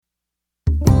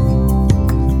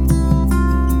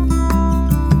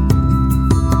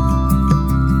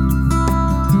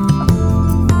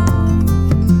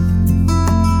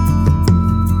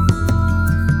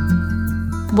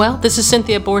Well, this is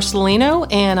Cynthia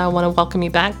Borsellino, and I want to welcome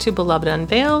you back to Beloved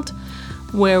Unveiled,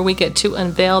 where we get to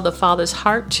unveil the Father's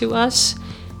heart to us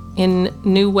in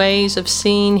new ways of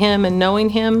seeing Him and knowing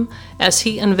Him as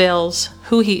He unveils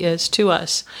who He is to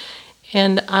us.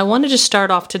 And I wanted to start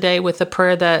off today with a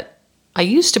prayer that I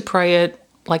used to pray it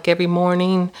like every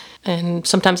morning, and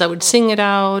sometimes I would sing it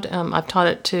out. I've taught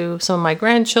it to some of my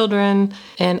grandchildren,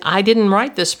 and I didn't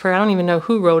write this prayer. I don't even know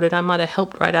who wrote it. I might have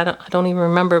helped write it. I don't even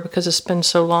remember because it's been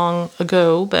so long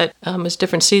ago, but it's a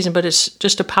different season, but it's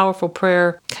just a powerful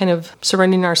prayer, kind of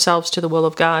surrendering ourselves to the will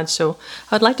of God. So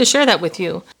I'd like to share that with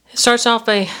you. It starts off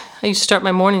I used to start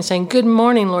my morning saying, "Good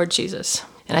morning, Lord Jesus.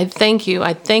 And I thank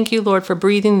you, Lord, for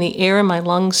breathing the air in my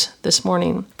lungs this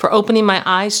morning, for opening my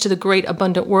eyes to the great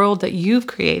abundant world that you've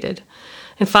created.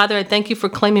 And Father, I thank you for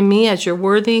claiming me as your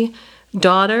worthy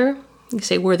daughter, you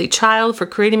say worthy child, for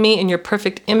creating me in your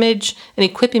perfect image and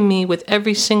equipping me with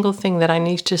every single thing that I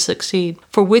need to succeed.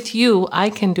 For with you, I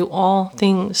can do all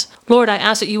things. Lord, I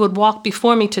ask that you would walk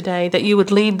before me today, that you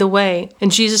would lead the way. And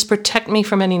Jesus, protect me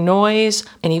from any noise,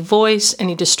 any voice,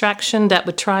 any distraction that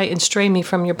would try and stray me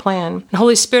from your plan. And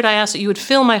Holy Spirit, I ask that you would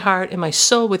fill my heart and my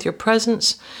soul with your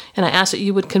presence. And I ask that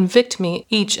you would convict me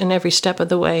each and every step of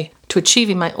the way to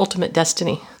achieving my ultimate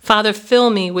destiny. Father, fill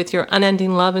me with your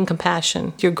unending love and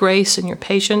compassion, your grace and your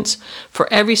patience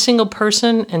for every single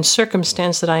person and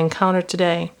circumstance that I encounter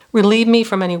today. Relieve me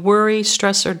from any worry,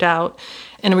 stress, or doubt,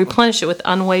 and replenish it with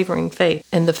unwavering faith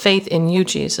and the faith in you,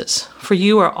 Jesus. For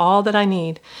you are all that I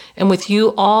need, and with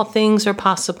you all things are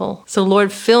possible. So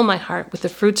Lord, fill my heart with the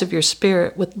fruits of your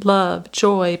Spirit, with love,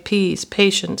 joy, peace,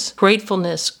 patience,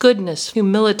 gratefulness, goodness,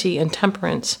 humility, and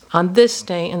temperance on this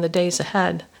day and the days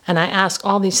ahead. And I ask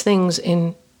all these things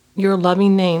in your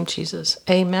loving name, Jesus.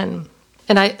 Amen.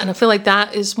 And I feel like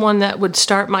that is one that would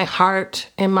start my heart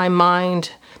and my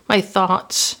mind, my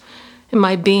thoughts, and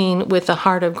my being with a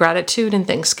heart of gratitude and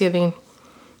thanksgiving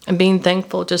and being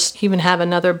thankful just to even have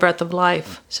another breath of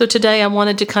life. So today I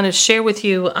wanted to kind of share with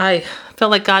you, I felt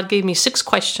like God gave me 6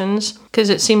 questions because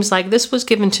it seems like this was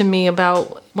given to me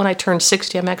about when I turned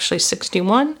 60. I'm actually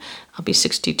 61. I'll be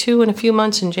 62 in a few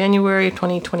months in January of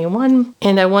 2021.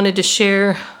 And I wanted to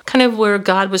share kind of where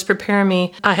God was preparing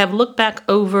me. I have looked back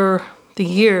over the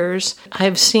years. I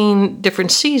have seen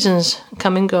different seasons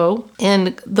come and go.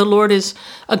 And the Lord is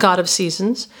a God of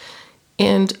seasons.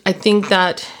 And I think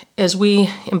that as we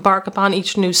embark upon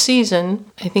each new season,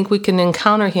 I think we can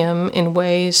encounter him in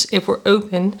ways, if we're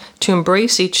open to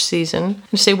embrace each season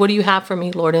and say, what do you have for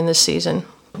me, Lord, in this season?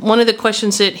 One of the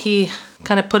questions that he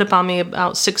kind of put upon me,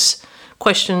 about 6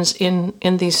 questions in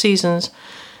these seasons,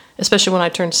 especially when I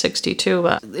turned 62,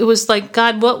 it was like,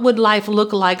 God, what would life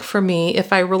look like for me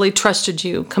if I really trusted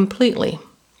you completely?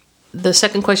 The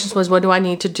second question was, what do I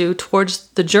need to do towards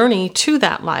the journey to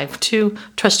that life, to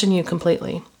trusting you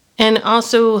completely? And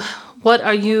also, what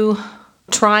are you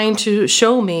trying to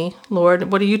show me,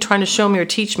 Lord? What are you trying to show me or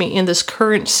teach me in this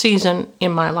current season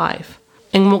in my life?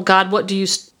 And God, what do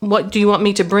you want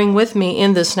me to bring with me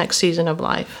in this next season of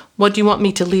life? What do you want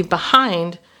me to leave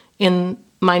behind in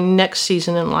my next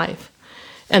season in life?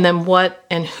 And then what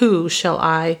and who shall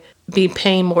I be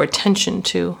paying more attention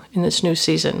to in this new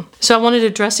season? So I wanted to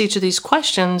address each of these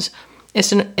questions.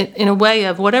 It's in a way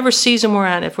of whatever season we're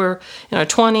at. If we're in our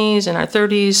 20s, in our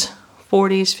 30s,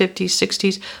 40s, 50s,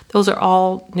 60s, those are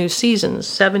all new seasons,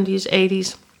 70s,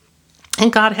 80s.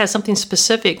 And God has something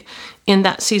specific in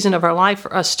that season of our life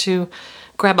for us to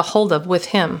grab a hold of with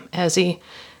him as he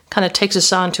kind of takes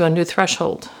us on to a new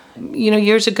threshold. You know,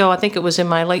 years ago, I think it was in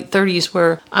my late 30s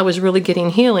where I was really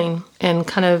getting healing and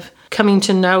kind of coming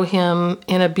to know him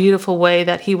in a beautiful way,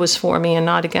 that he was for me and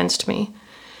not against me.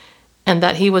 And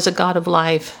that he was a God of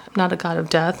life, not a God of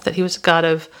death, that he was a God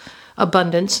of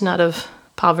abundance, not of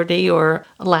poverty or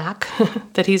lack,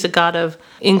 that he's a God of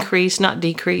increase, not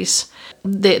decrease,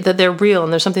 that they're real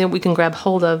and there's something that we can grab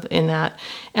hold of in that.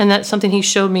 And that's something he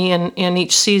showed me in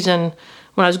each season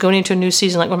when I was going into a new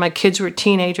season, like when my kids were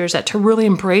teenagers, that to really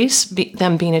embrace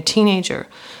them being a teenager,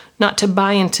 not to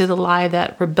buy into the lie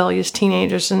that rebellious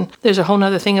teenagers, and there's a whole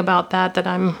other thing about that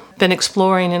I'm been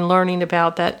exploring and learning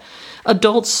about, that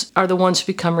adults are the ones who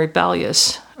become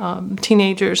rebellious.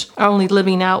 Teenagers are only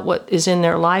living out what is in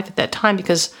their life at that time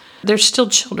because they're still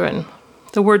children.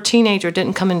 The word teenager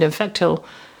didn't come into effect till,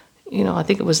 I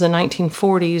think it was the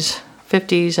 1940s,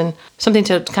 50s, and something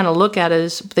to kind of look at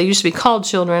is they used to be called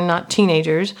children, not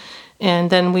teenagers. And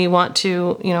then we want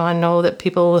to, I know that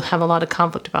people have a lot of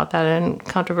conflict about that and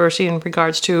controversy in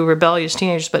regards to rebellious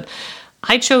teenagers, but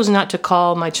I chose not to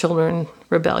call my children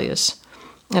rebellious.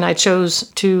 And I chose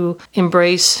to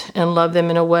embrace and love them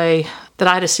in a way that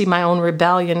I had to see my own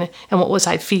rebellion and what was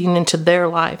I feeding into their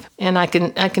life. And I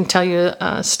can tell you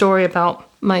a story about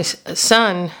my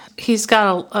son. He's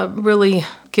got a really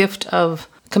gift of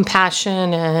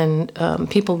compassion, and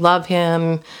people love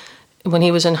him. When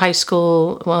he was in high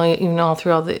school, well, even all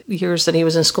throughout the years that he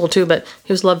was in school too, but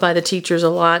he was loved by the teachers a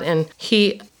lot. And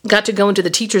he got to go into the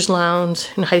teacher's lounge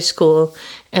in high school.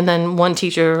 And then one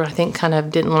teacher, I think, kind of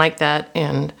didn't like that.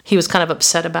 And he was kind of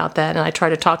upset about that. And I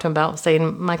tried to talk to him about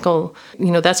saying, Michael,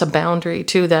 that's a boundary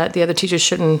too, that the other teachers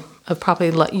shouldn't have probably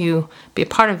let you be a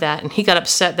part of that. And he got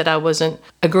upset that I wasn't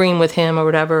agreeing with him or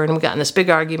whatever. And we got in this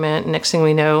big argument. And next thing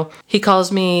we know, he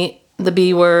calls me the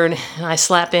B word and I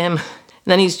slap him.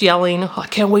 And then he's yelling, I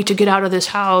can't wait to get out of this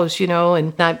house,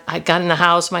 And I got in the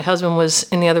house. My husband was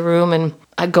in the other room, and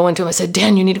I go into him. I said,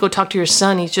 Dan, you need to go talk to your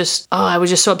son. I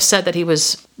was just so upset that he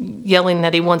was yelling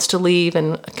that he wants to leave,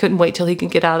 and I couldn't wait till he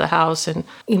could get out of the house. And,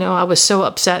 I was so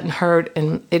upset and hurt,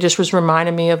 and it just was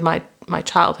reminding me of my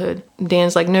childhood.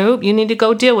 Dan's like, nope, you need to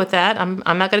go deal with that. I'm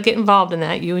not going to get involved in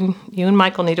that. You and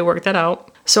Michael need to work that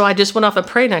out. So I just went off and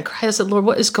prayed, and I cried. I said, Lord,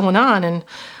 what is going on? And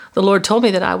the Lord told me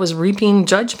that I was reaping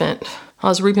judgment. I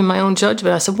was reaping my own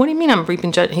judgment. I said, what do you mean I'm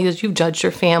reaping judgment? He goes, you've judged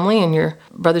your family and your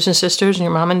brothers and sisters and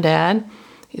your mom and dad,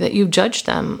 that you've judged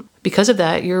them. Because of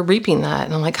that, you're reaping that.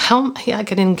 And I'm like, I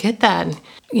didn't get that.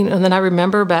 And then I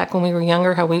remember back when we were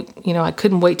younger, how I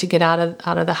couldn't wait to get out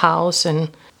of the house. And,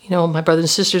 my brothers and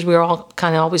sisters, we were all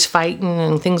kind of always fighting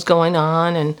and things going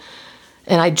on. And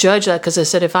I judged that because I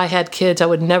said, if I had kids, I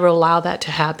would never allow that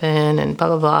to happen and blah,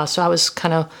 blah, blah. So I was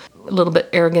kind of a little bit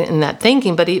arrogant in that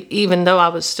thinking. But even though I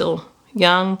was still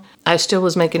young, I still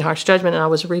was making harsh judgment and I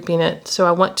was reaping it. So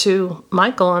I went to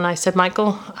Michael and I said,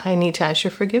 Michael, I need to ask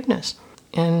your forgiveness.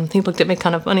 And he looked at me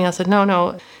kind of funny. I said,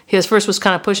 no. His first was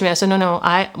kind of pushing me. I said, no.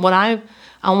 I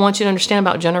want you to understand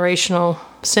about generational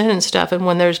sin and stuff. And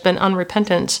when there's been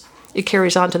unrepentance, it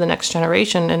carries on to the next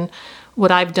generation. And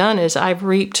what I've done is I've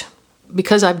reaped,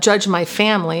 because I've judged my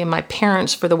family and my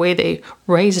parents for the way they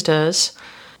raised us,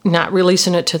 not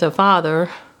releasing it to the Father,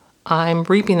 I'm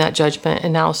reaping that judgment.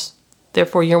 And now,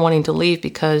 therefore, you're wanting to leave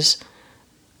because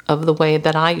of the way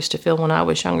that I used to feel when I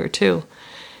was younger too.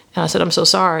 And I said, I'm so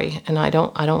sorry, and I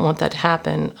don't want that to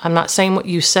happen. I'm not saying what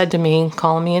you said to me,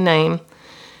 calling me a name,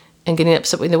 and getting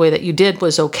upset with the way that you did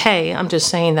was okay. I'm just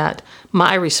saying that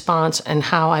my response and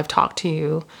how I've talked to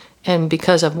you, and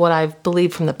because of what I've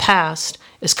believed from the past,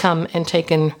 has come and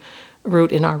taken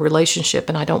root in our relationship,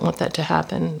 and I don't want that to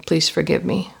happen. Please forgive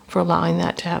me for allowing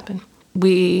that to happen.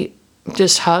 We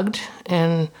just hugged,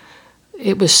 and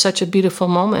it was such a beautiful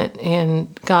moment,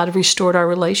 and God restored our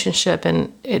relationship,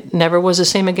 and it never was the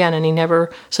same again, and he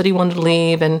never said he wanted to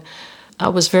leave, and I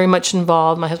was very much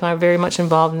involved. My husband and I were very much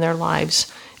involved in their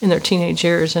lives in their teenage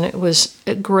years, and it was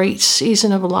a great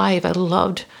season of life. I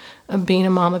loved being a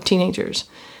mom of teenagers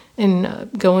and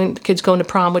kids going to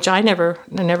prom, which I never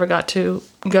got to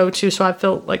go to, so I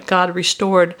felt like God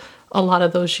restored a lot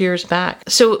of those years back.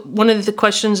 So one of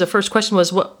the first question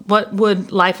was, what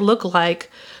would life look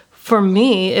like for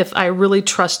me if I really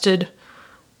trusted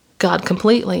God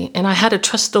completely? And I had to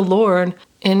trust the Lord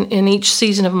in each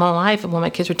season of my life. And when my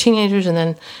kids were teenagers and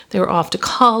then they were off to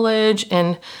college,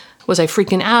 and was I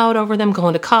freaking out over them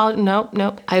going to college? No.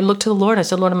 I looked to the Lord and I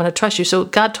said, Lord, I'm going to trust you. So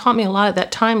God taught me a lot at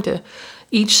that time to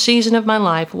each season of my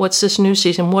life. What's this new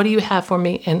season? What do you have for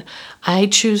me? And I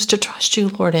choose to trust you,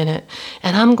 Lord, in it.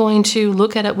 And I'm going to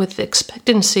look at it with the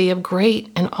expectancy of great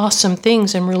and awesome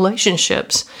things in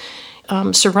relationships.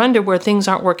 Surrender where things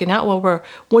aren't working out well.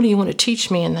 What do you want to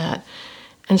teach me in that?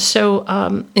 And so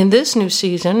in this new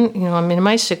season, I'm in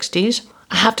my 60s.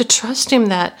 I have to trust him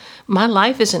that my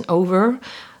life isn't over.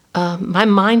 My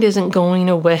mind isn't going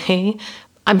away.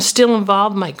 I'm still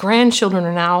involved. My grandchildren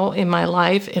are now in my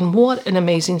life, and what an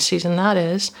amazing season that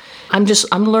is. I'm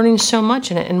learning so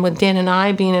much in it. And with Dan and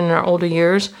I being in our older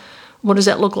years, what does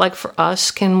that look like for us?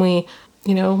 Can we,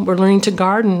 we're learning to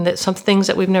garden, that some things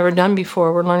that we've never done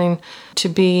before. We're learning to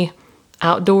be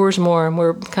outdoors more, and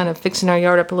we're kind of fixing our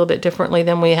yard up a little bit differently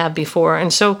than we have before.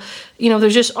 And so,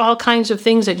 there's just all kinds of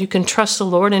things that you can trust the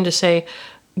Lord in to say,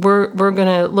 we're going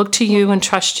to look to you and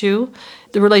trust you.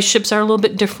 The relationships are a little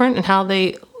bit different in how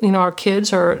they, our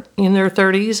kids are in their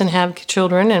 30s and have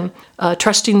children, and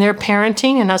trusting their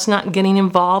parenting and us not getting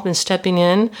involved and stepping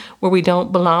in where we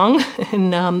don't belong,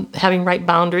 and having right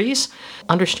boundaries,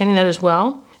 understanding that as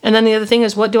well. And then the other thing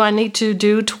is, what do I need to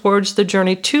do towards the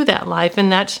journey to that life?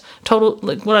 And that's total,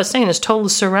 like what I was saying is total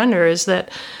surrender, is that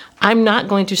I'm not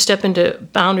going to step into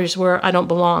boundaries where I don't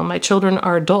belong. My children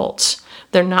are adults.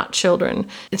 They're not children.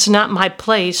 It's not my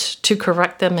place to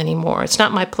correct them anymore. It's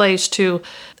not my place to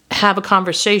have a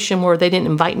conversation where they didn't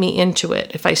invite me into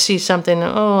it. If I see something,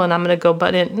 and I'm going to go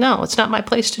butt in. No, it's not my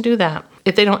place to do that.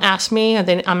 If they don't ask me, or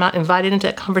I'm not invited into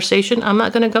that conversation, I'm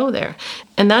not going to go there.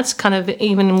 And that's kind of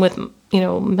even with,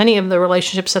 many of the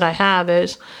relationships that I have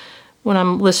is when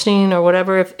I'm listening or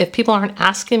whatever, if people aren't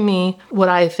asking me what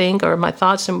I think or my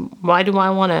thoughts and why do I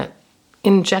want to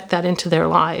inject that into their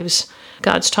lives,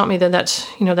 God's taught me that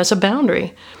that's a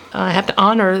boundary. I have to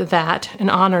honor that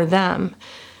and honor them.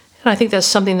 And I think that's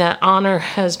something that honor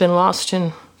has been lost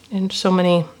in so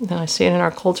many, I see it in our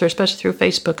culture, especially through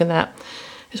Facebook and that,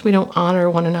 is we don't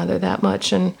honor one another that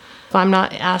much. And if I'm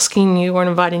not asking you or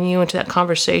inviting you into that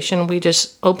conversation, we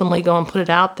just openly go and put it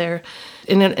out there.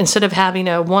 And instead of having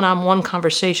a one-on-one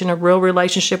conversation, a real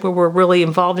relationship where we're really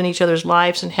involved in each other's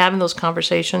lives and having those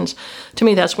conversations, to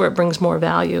me, that's where it brings more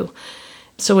value.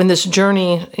 So in this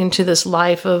journey into this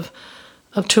life of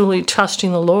truly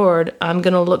trusting the Lord, I'm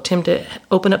going to look to Him to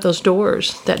open up those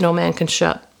doors that no man can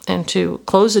shut and to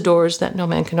close the doors that no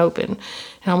man can open.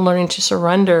 And I'm learning to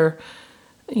surrender,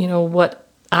 what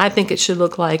I think it should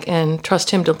look like and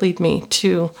trust Him to lead me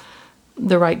to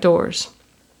the right doors.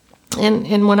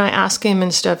 And when I ask Him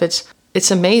and stuff,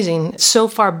 it's amazing. It's so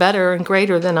far better and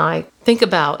greater than I think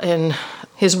about, and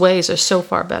His ways are so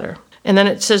far better. And then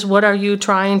it says, what are you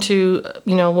trying to,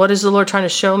 what is the Lord trying to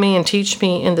show me and teach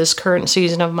me in this current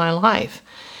season of my life?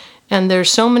 And there's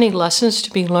so many lessons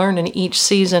to be learned in each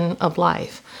season of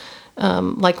life.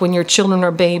 Like when your children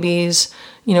are babies,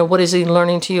 what is He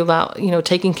learning to you about,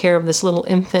 taking care of this little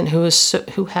infant who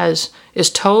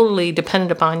is totally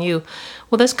dependent upon you?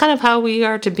 Well, that's kind of how we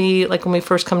are to be, like when we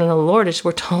first come to know the Lord, is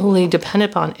we're totally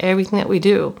dependent upon everything that we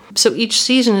do. So each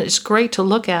season, it's great to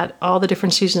look at all the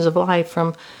different seasons of life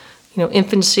from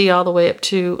infancy all the way up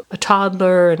to a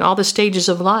toddler and all the stages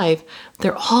of life.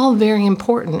 They're all very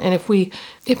important. And if we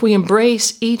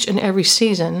embrace each and every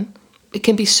season, it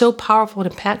can be so powerful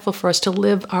and impactful for us to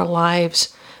live our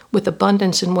lives with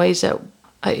abundance in ways that,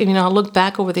 I look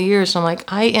back over the years and I'm like,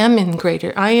 I am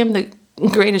the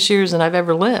greatest years that I've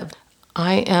ever lived.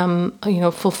 I am,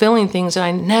 fulfilling things that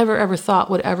I never ever thought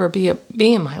would ever be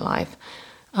in my life.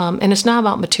 And it's not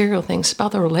about material things, it's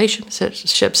about the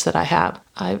relationships that I have.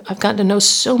 I've gotten to know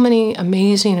so many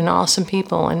amazing and awesome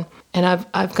people, and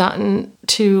I've gotten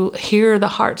to hear the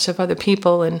hearts of other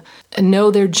people and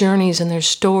know their journeys and their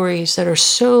stories that are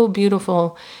so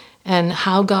beautiful, and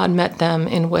how God met them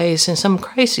in ways, in some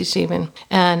crises even.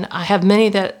 And I have many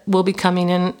that will be coming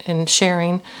in and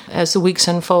sharing as the weeks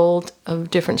unfold, of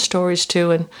different stories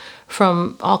too, and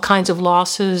from all kinds of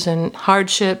losses and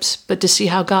hardships, but to see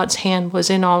how God's hand was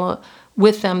in all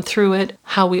with them through it,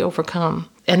 how we overcome.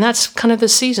 And that's kind of the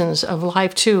seasons of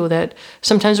life too, that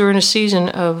sometimes we're in a season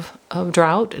of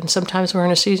drought, and sometimes we're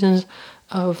in a season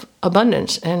of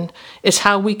abundance, and it's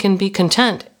how we can be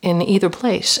content in either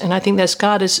place. And I think that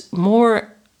God is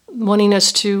more wanting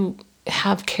us to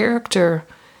have character,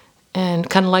 and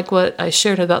kind of like what I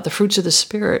shared about the fruits of the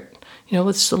Spirit.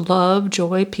 It's the love,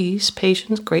 joy, peace,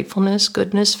 patience, gratefulness,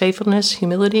 goodness, faithfulness,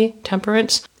 humility,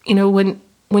 temperance.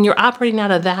 When you're operating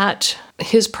out of that,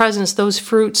 His presence, those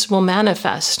fruits will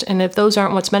manifest. And if those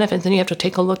aren't what's manifest, then you have to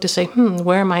take a look to say,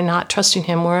 where am I not trusting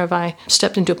Him? Where have I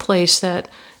stepped into a place that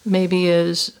maybe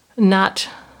is not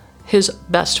His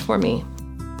best for me?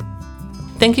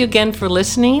 Thank you again for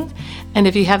listening. And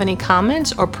if you have any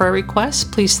comments or prayer requests,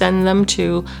 please send them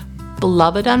to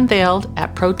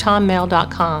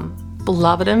belovedunveiled@protonmail.com.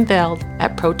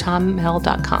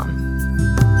 belovedunveiled@protonmail.com.